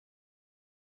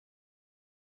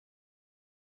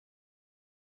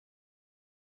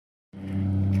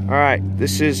Alright,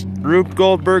 this is Rube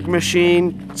Goldberg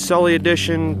machine, Sully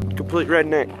edition, complete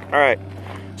redneck. Alright,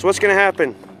 so what's going to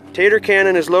happen? Tater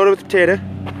cannon is loaded with potato.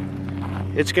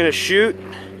 It's going to shoot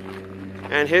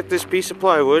and hit this piece of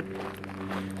plywood.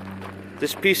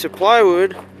 This piece of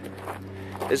plywood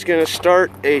is going to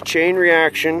start a chain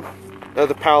reaction of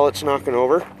the pallets knocking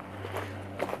over,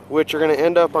 which are going to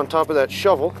end up on top of that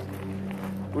shovel,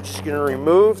 which is going to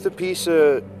remove the piece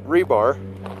of rebar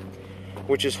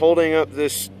which is holding up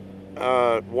this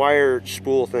wire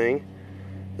spool thing.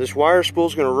 This wire spool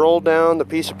is going to roll down the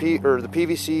piece of the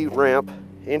PVC ramp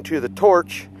into the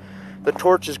torch. The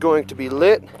torch is going to be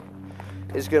lit,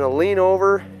 is going to lean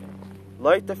over,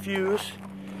 light the fuse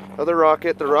of the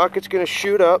rocket. The rocket's going to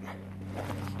shoot up,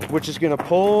 which is going to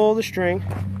pull the string,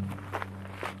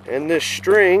 and this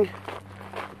string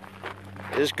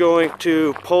is going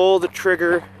to pull the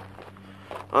trigger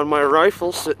on my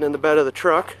rifle sitting in the bed of the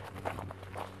truck.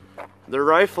 The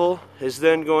rifle is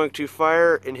then going to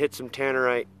fire and hit some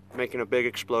tannerite, making a big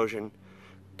explosion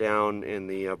down in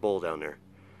the bowl down there.